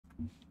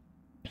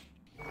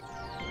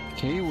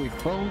Okay, we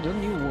found a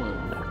new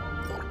one.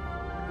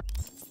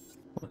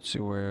 Let's see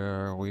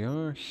where we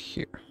are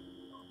here.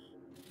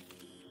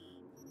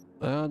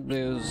 That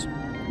is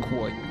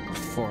quite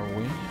far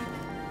away.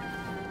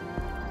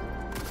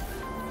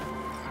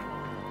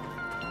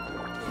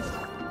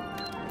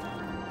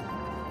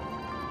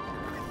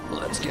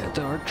 Let's get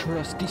our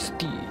trusty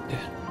steed.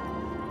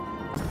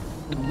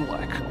 The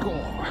black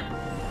car.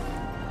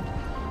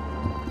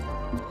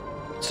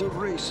 It's a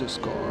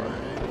racist car.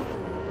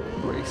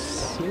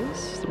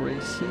 Racist?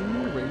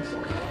 Racing? Race?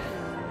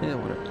 Yeah,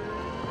 whatever.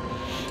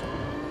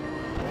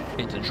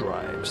 It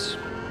drives.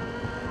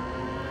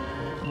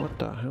 What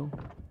the hell?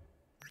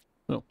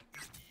 No.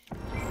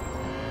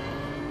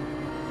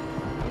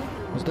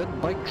 Was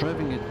that bike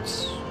driving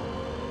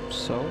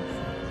itself?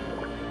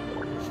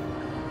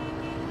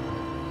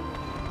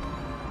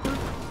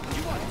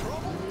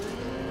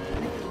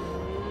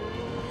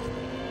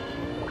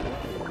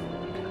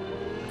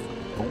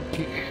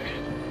 Okay.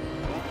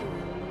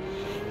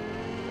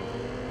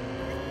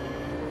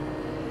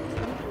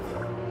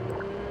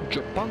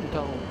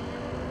 Japantown.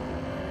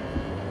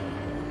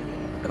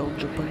 El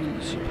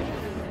Japanese.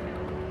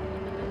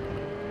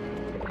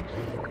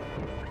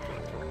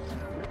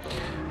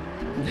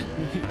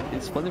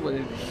 It's funny when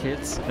it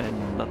hits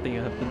and nothing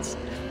happens.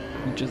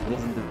 It just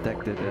doesn't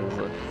detect it as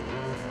a...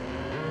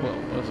 well,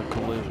 as a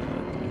collision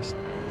at least.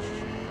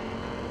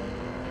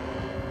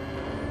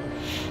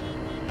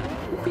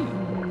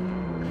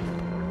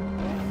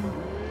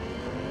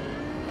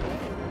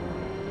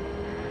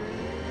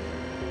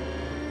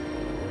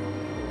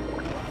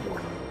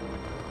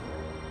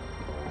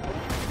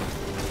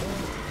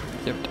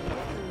 Yep.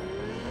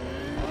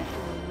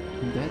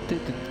 That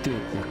did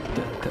good.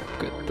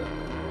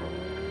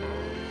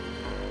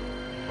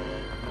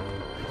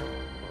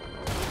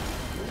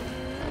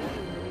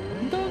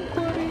 Don't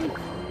worry.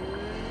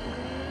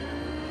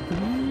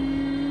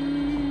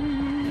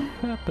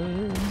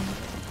 Happen.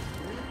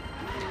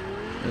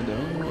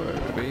 Don't worry,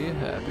 be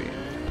happy.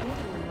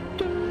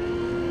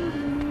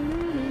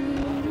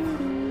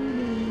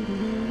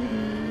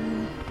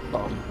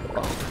 Bum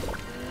bum.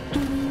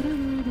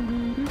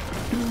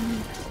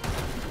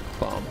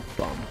 Bum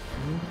bum.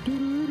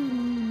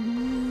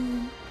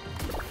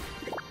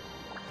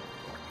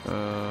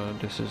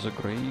 This is a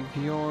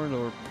graveyard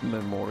or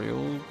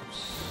memorial.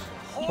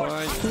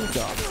 Why, who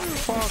the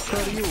fuck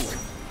are you?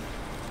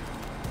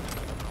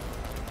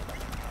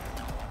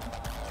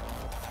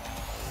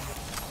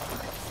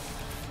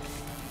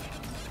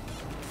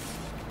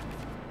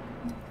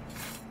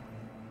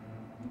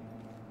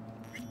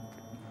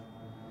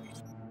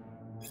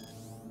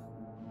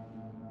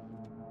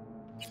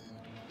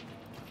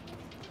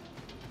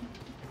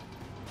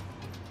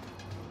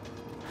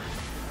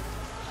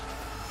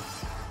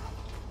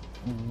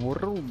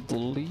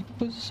 Worldly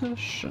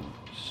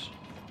possessions.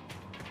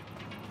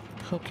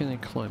 How can I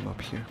climb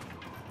up here?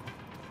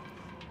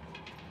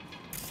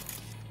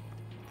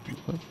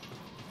 What?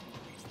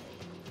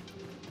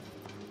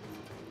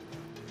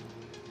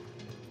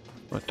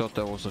 I thought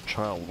that was a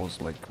child. Was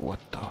like, what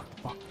the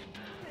fuck?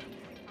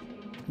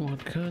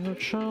 What kind of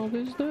child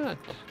is that?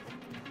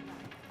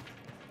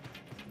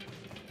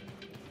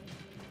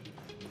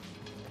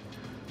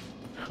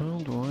 How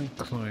do I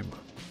climb?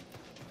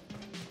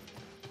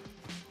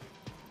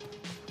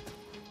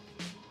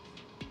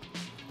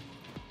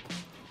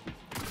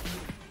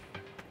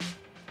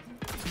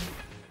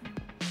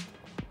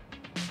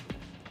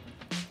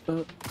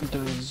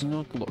 Does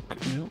not look,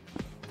 no.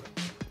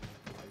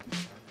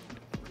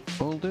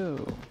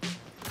 Although...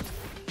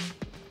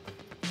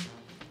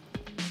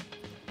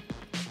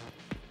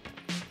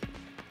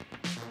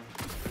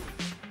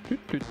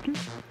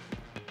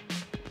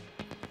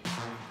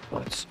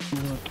 let's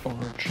not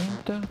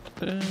overjump that,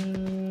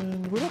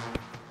 and we're up.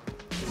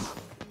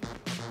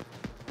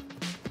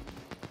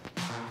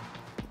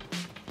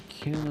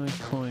 Can I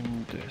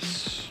climb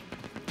this?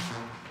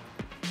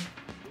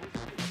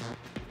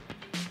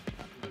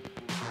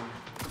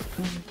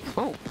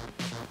 Oh,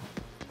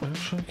 I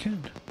actually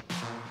can.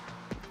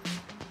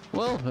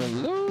 Well,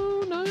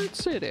 hello, Night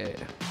City.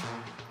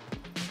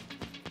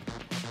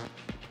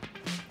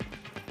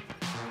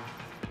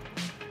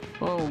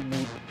 I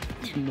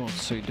would not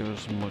say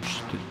there's much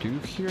to do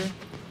here.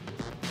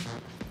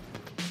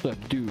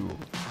 Let's do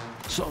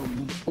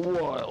some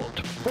wild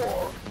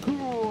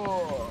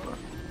parkour.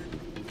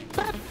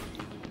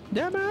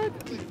 Damn it!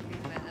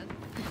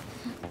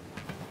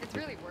 It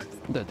really works.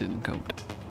 That didn't count.